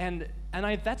 And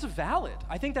that's valid.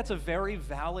 I think that's a very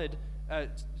valid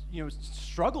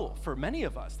struggle for many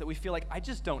of us, that we feel like, I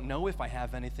just don't know if I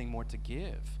have anything more to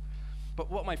give. But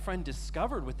what my friend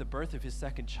discovered with the birth of his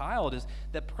second child is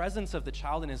the presence of the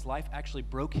child in his life actually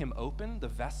broke him open, the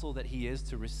vessel that he is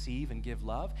to receive and give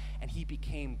love, and he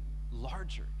became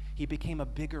larger. He became a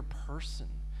bigger person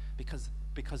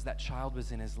because that child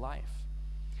was in his life.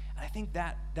 And I think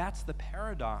that's the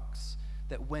paradox,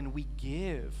 that when we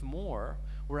give more,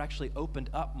 we're actually opened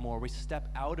up more. We step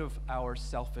out of our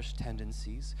selfish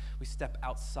tendencies. We step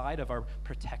outside of our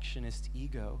protectionist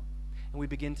ego, and we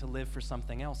begin to live for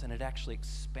something else, and it actually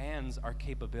expands our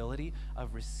capability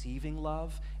of receiving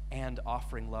love and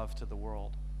offering love to the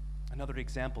world. Another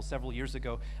example, several years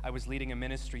ago, I was leading a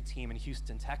ministry team in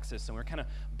Houston, Texas, and we were kind of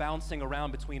bouncing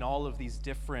around between all of these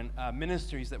different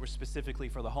ministries that were specifically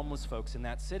for the homeless folks in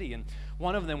that city. And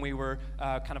one of them, we were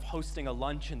kind of hosting a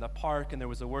lunch in the park, and there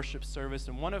was a worship service,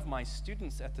 and one of my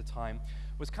students at the time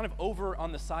was kind of over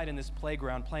on the side in this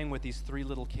playground playing with these 3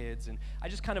 little kids, and I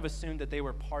just kind of assumed that they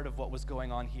were part of what was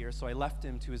going on here, so I left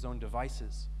him to his own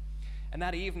devices. And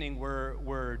that evening,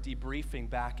 we're debriefing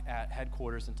back at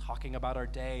headquarters and talking about our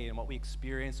day and what we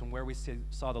experienced and where we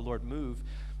saw the Lord move.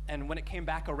 And when it came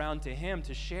back around to him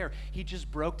to share, he just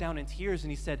broke down in tears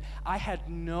and he said, I had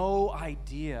no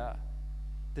idea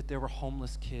that there were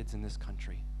homeless kids in this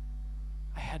country.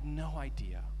 I had no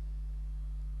idea.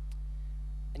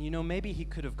 And maybe he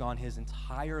could have gone his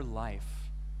entire life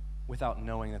without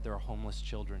knowing that there are homeless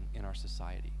children in our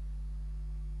society.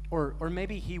 Or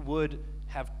maybe he would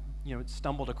have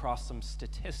stumbled across some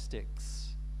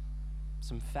statistics,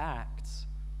 some facts,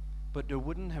 but it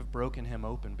wouldn't have broken him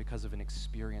open because of an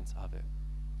experience of it.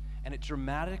 And it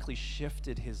dramatically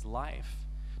shifted his life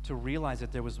to realize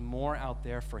that there was more out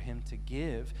there for him to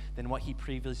give than what he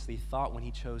previously thought when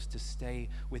he chose to stay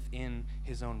within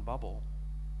his own bubble.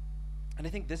 And I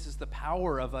think this is the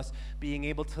power of us being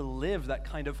able to live that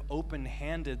kind of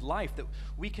open-handed life, that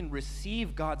we can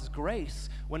receive God's grace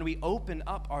when we open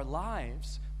up our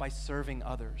lives by serving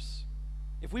others.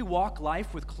 If we walk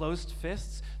life with closed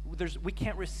fists, we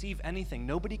can't receive anything.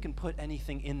 Nobody can put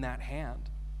anything in that hand.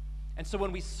 And so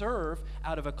when we serve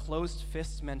out of a closed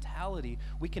fist mentality,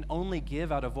 we can only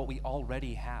give out of what we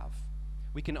already have.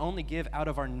 We can only give out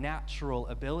of our natural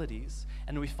abilities,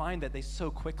 and we find that they so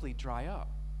quickly dry up.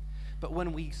 But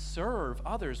when we serve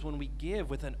others, when we give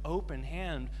with an open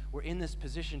hand, we're in this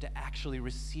position to actually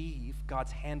receive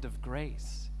God's hand of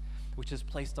grace, which is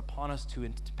placed upon us to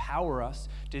empower us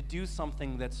to do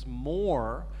something that's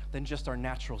more than just our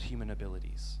natural human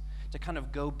abilities, to kind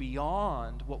of go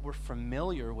beyond what we're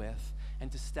familiar with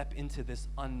and to step into this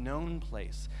unknown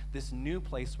place, this new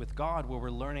place with God where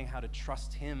we're learning how to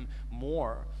trust him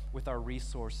more with our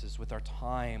resources, with our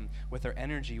time, with our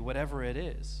energy, whatever it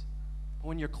is.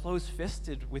 When you're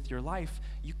close-fisted with your life,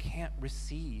 you can't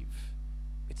receive.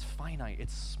 It's finite,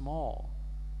 it's small.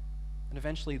 And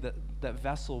eventually that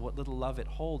vessel, what little love it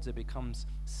holds, it becomes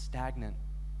stagnant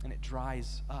and it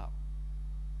dries up.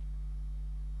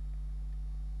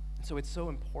 And so it's so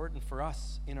important for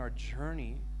us in our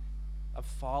journey of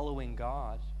following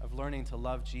God, of learning to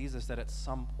love Jesus, that at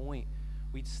some point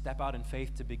we'd step out in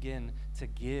faith to begin to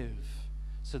give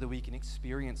so that we can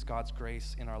experience God's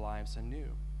grace in our lives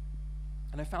anew.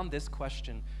 And I found this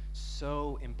question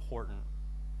so important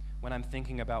when I'm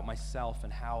thinking about myself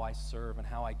and how I serve and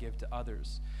how I give to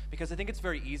others. Because I think it's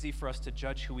very easy for us to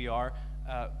judge who we are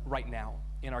right now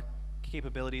in our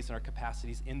capabilities and our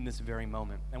capacities in this very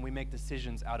moment. And we make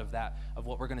decisions out of that, of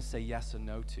what we're going to say yes and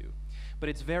no to. But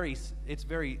it's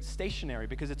very stationary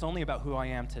because it's only about who I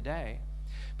am today.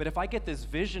 But if I get this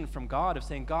vision from God of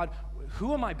saying, God,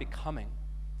 who am I becoming?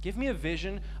 Give me a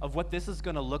vision of what this is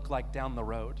going to look like down the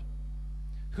road.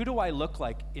 Who do I look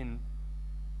like in,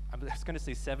 I was going to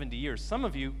say 70 years. Some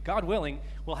of you, God willing,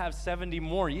 will have 70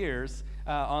 more years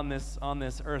on this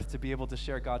earth to be able to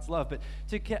share God's love. But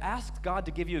to ask God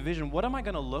to give you a vision, what am I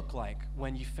going to look like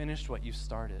when you finished what you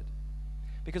started?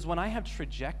 Because when I have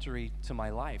trajectory to my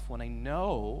life, when I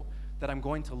know that I'm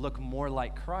going to look more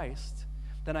like Christ,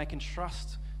 then I can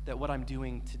trust that what I'm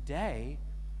doing today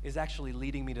is actually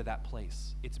leading me to that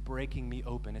place. It's breaking me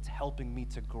open. It's helping me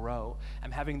to grow.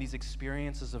 I'm having these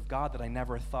experiences of God that I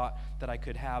never thought that I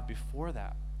could have before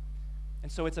that.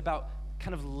 And so it's about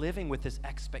kind of living with this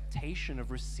expectation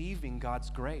of receiving God's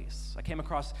grace. I came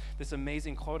across this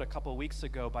amazing quote a couple of weeks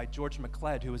ago by George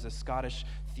MacLeod, who was a Scottish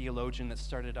theologian that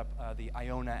started up the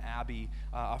Iona Abbey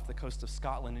off the coast of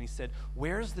Scotland. And he said,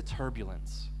 "Where's the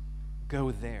turbulence? Go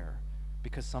there,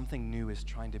 because something new is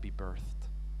trying to be birthed."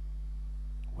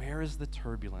 Where is the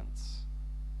turbulence?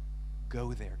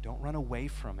 Go there. Don't run away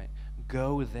from it.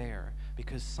 Go there,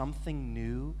 because something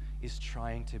new is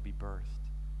trying to be birthed.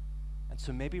 And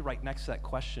so maybe right next to that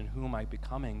question, who am I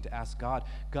becoming, to ask God,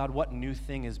 what new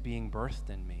thing is being birthed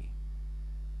in me?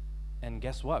 And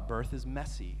guess what? Birth is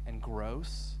messy and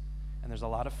gross, and there's a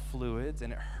lot of fluids,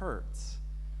 and it hurts,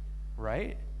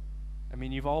 right? I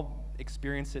mean, you've all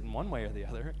experienced it in one way or the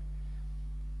other.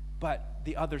 But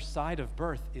the other side of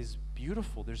birth is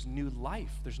beautiful. There's new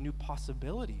life. There's new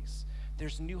possibilities.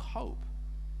 There's new hope.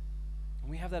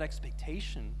 And we have that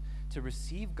expectation to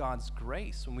receive God's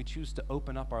grace when we choose to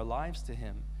open up our lives to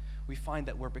him. We find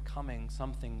that we're becoming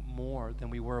something more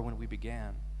than we were when we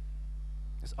began.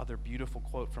 This other beautiful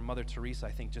quote from Mother Teresa,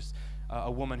 I think just a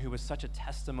woman who was such a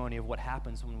testimony of what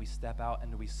happens when we step out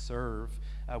and we serve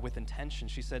with intention.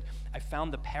 She said, "I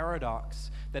found the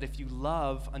paradox that if you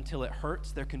love until it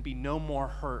hurts, there can be no more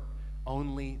hurt,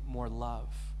 only more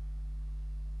love."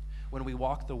 When we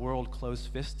walk the world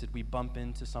close-fisted, we bump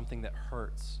into something that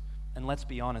hurts. And let's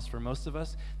be honest, for most of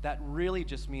us, that really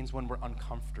just means when we're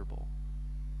uncomfortable.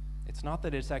 It's not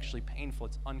that it's actually painful,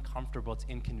 it's uncomfortable, it's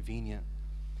inconvenient.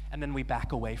 And then we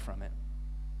back away from it.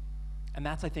 And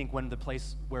that's, I think, when the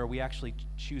place where we actually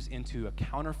choose into a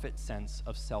counterfeit sense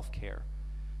of self-care.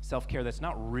 Self-care that's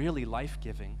not really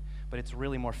life-giving, but it's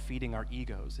really more feeding our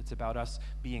egos. It's about us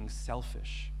being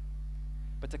selfish.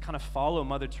 But to kind of follow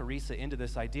Mother Teresa into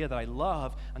this idea that I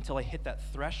love until I hit that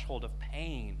threshold of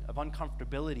pain, of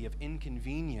uncomfortability, of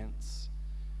inconvenience,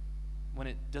 when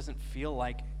it doesn't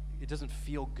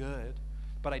feel good,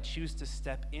 but I choose to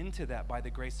step into that by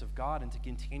the grace of God and to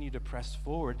continue to press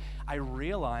forward, I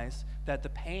realize that the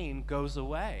pain goes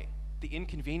away, the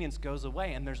inconvenience goes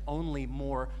away, and there's only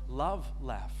more love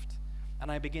left.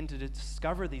 And I begin to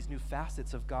discover these new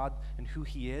facets of God and who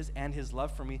he is and his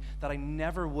love for me that I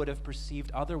never would have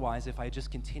perceived otherwise if I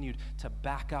just continued to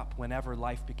back up whenever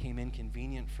life became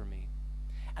inconvenient for me.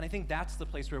 And I think that's the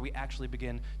place where we actually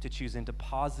begin to choose into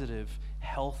positive,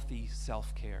 healthy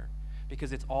self-care,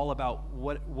 because it's all about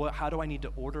how do I need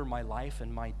to order my life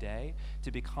and my day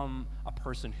to become a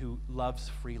person who loves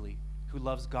freely, who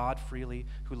loves God freely,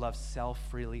 who loves self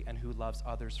freely, and who loves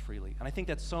others freely. And I think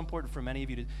that's so important for many of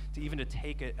you to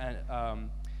take an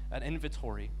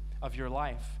inventory of your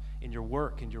life, in your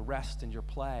work, in your rest, in your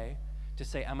play, to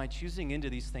say, am I choosing into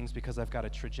these things because I've got a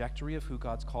trajectory of who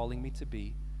God's calling me to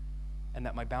be, and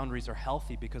that my boundaries are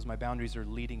healthy because my boundaries are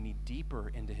leading me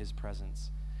deeper into his presence,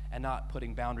 and not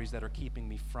putting boundaries that are keeping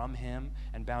me from him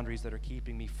and boundaries that are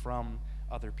keeping me from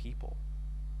other people.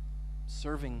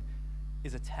 Serving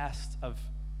is a test of,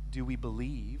 do we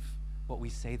believe what we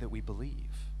say that we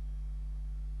believe?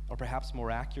 Or perhaps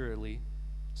more accurately,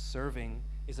 serving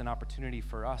is an opportunity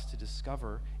for us to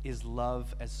discover, is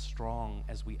love as strong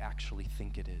as we actually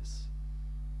think it is?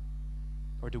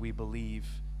 Or do we believe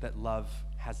that love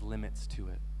has limits to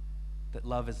it, that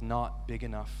love is not big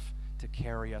enough to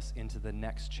carry us into the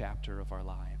next chapter of our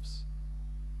lives?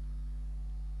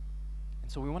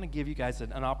 And so we want to give you guys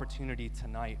an opportunity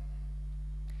tonight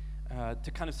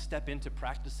to kind of step into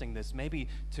practicing this, maybe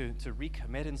to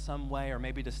recommit in some way, or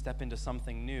maybe to step into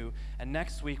something new. And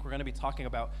next week, we're going to be talking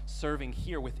about serving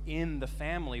here within the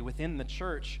family, within the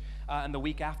church. And the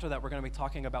week after that, we're going to be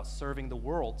talking about serving the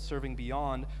world, serving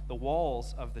beyond the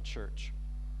walls of the church.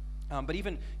 But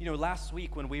even, last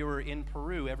week when we were in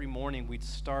Peru, every morning we'd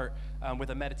start with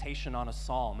a meditation on a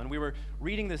psalm. And we were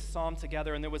reading this psalm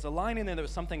together, and there was a line in there that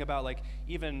was something about, like,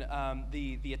 even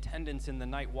the attendants in the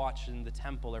night watch in the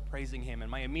temple are praising him. And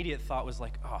my immediate thought was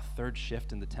like, oh, third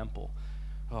shift in the temple.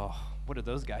 Oh, what do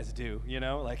those guys do?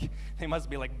 Like, they must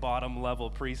be like bottom level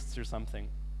priests or something.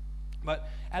 But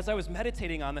as I was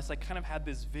meditating on this, I kind of had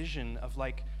this vision of,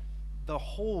 like, the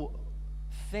whole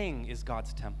thing is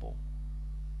God's temple.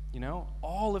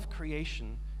 All of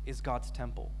creation is God's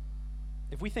temple.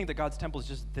 If we think that God's temple is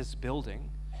just this building,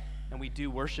 and we do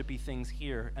worshipy things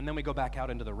here, and then we go back out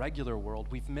into the regular world,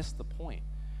 we've missed the point.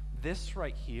 This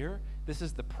right here, this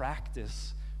is the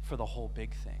practice for the whole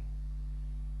big thing.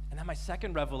 And then my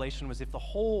second revelation was, if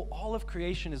all of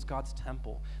creation is God's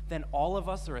temple, then all of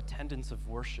us are attendants of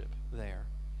worship there.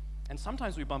 And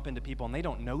sometimes we bump into people and they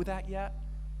don't know that yet,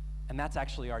 and that's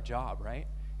actually our job, right?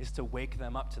 Is to wake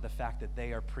them up to the fact that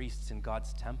they are priests in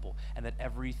God's temple and that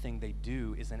everything they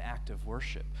do is an act of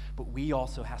worship. But we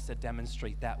also have to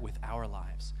demonstrate that with our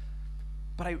lives.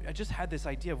 But I just had this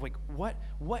idea of, like, what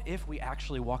if we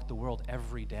actually walk the world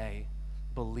every day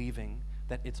believing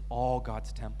that it's all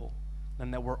God's temple,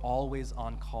 and that we're always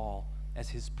on call as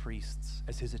his priests,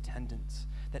 as his attendants,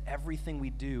 that everything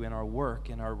we do in our work,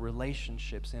 in our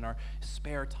relationships, in our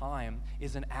spare time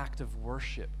is an act of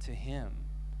worship to him?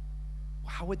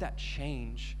 How would that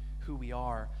change who we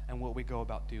are and what we go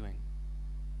about doing?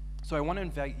 So I want to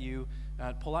invite you,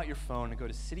 pull out your phone and go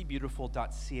to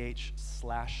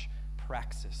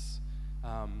citybeautiful.ch/praxis.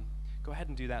 Go ahead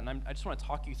and do that. And I just want to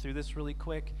talk you through this really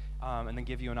quick, and then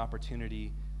give you an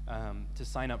opportunity to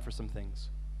sign up for some things.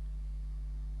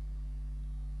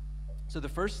 So the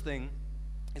first thing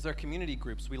is our community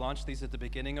groups. We launched these at the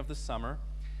beginning of the summer,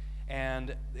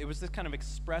 and it was this kind of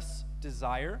express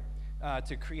desire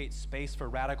to create space for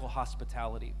radical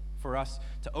hospitality, for us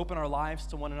to open our lives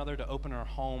to one another, to open our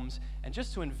homes, and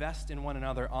just to invest in one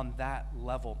another on that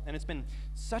level. And it's been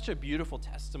such a beautiful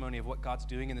testimony of what God's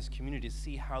doing in this community, to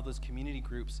see how those community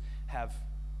groups have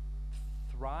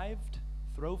thrived.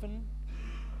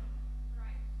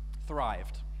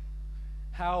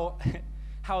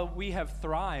 How we have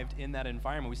thrived in that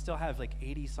environment. We still have like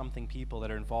 80-something people that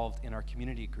are involved in our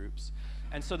community groups.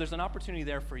 And so there's an opportunity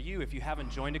there for you, if you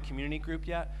haven't joined a community group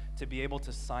yet, to be able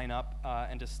to sign up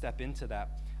and to step into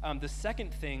that. The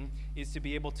second thing is to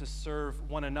be able to serve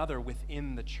one another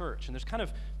within the church. And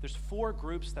there's 4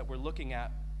 groups that we're looking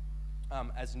at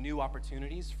as new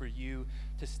opportunities for you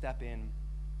to step in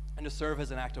and to serve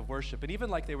as an act of worship. And even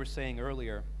like they were saying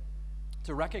earlier,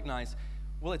 to recognize,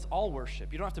 well, it's all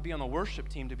worship. You don't have to be on the worship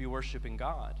team to be worshiping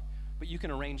God. But you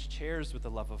can arrange chairs with the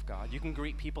love of God. You can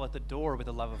greet people at the door with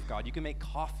the love of God. You can make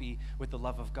coffee with the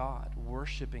love of God,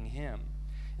 worshiping him.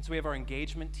 And so we have our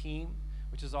engagement team.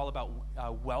 which is all about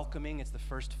welcoming. It's the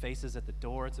first faces at the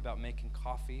door. It's about making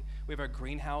coffee. We have our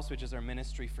greenhouse, which is our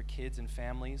ministry for kids and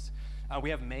families. We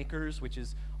have makers, which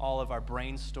is all of our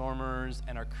brainstormers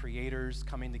and our creators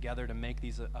coming together to make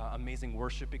these amazing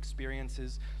worship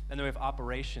experiences. And then we have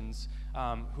operations,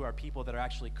 who are people that are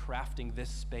actually crafting this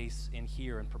space in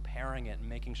here and preparing it and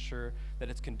making sure that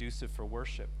it's conducive for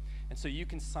worship. And so you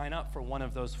can sign up for one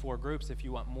of those 4 groups if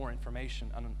you want more information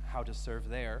on how to serve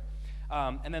there.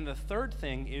 And then the third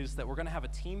thing is that we're going to have a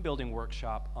team building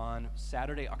workshop on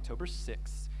Saturday, October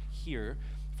 6th here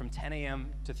from 10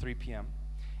 a.m. to 3 p.m.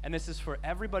 And this is for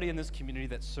everybody in this community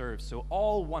that serves. So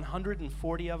all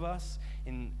 140 of us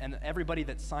and everybody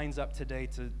that signs up today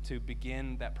to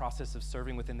begin that process of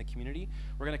serving within the community,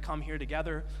 we're going to come here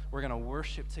together. We're going to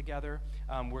worship together.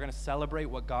 We're going to celebrate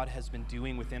what God has been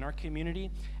doing within our community.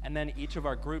 And then each of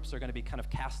our groups are going to be kind of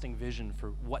casting vision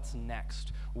for what's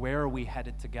next. Where are we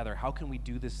headed together? How can we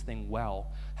do this thing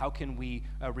well? How can we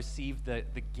receive the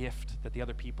gift that the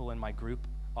other people in my group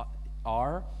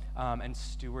are, and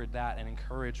steward that and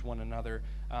encourage one another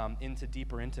into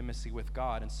deeper intimacy with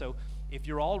God. And so if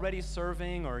you're already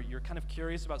serving or you're kind of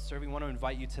curious about serving, I want to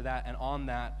invite you to that. And on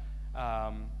that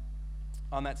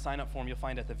sign-up form, you'll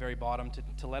find at the very bottom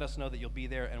to let us know that you'll be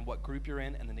there and what group you're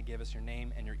in, and then to give us your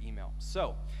name and your email.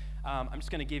 So I'm just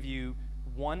going to give you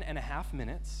 1.5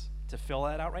 minutes to fill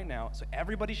that out right now. So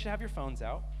everybody should have your phones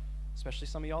out, especially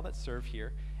some of y'all that serve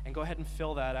here, and go ahead and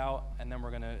fill that out, and then we're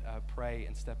going to pray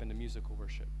and step into musical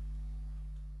worship.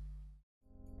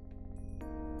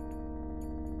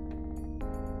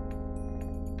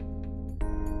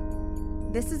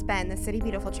 This has been the City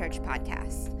Beautiful Church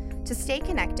podcast. To stay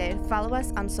connected, follow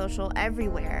us on social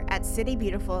everywhere at City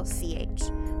Beautiful CH.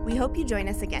 We hope you join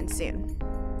us again soon.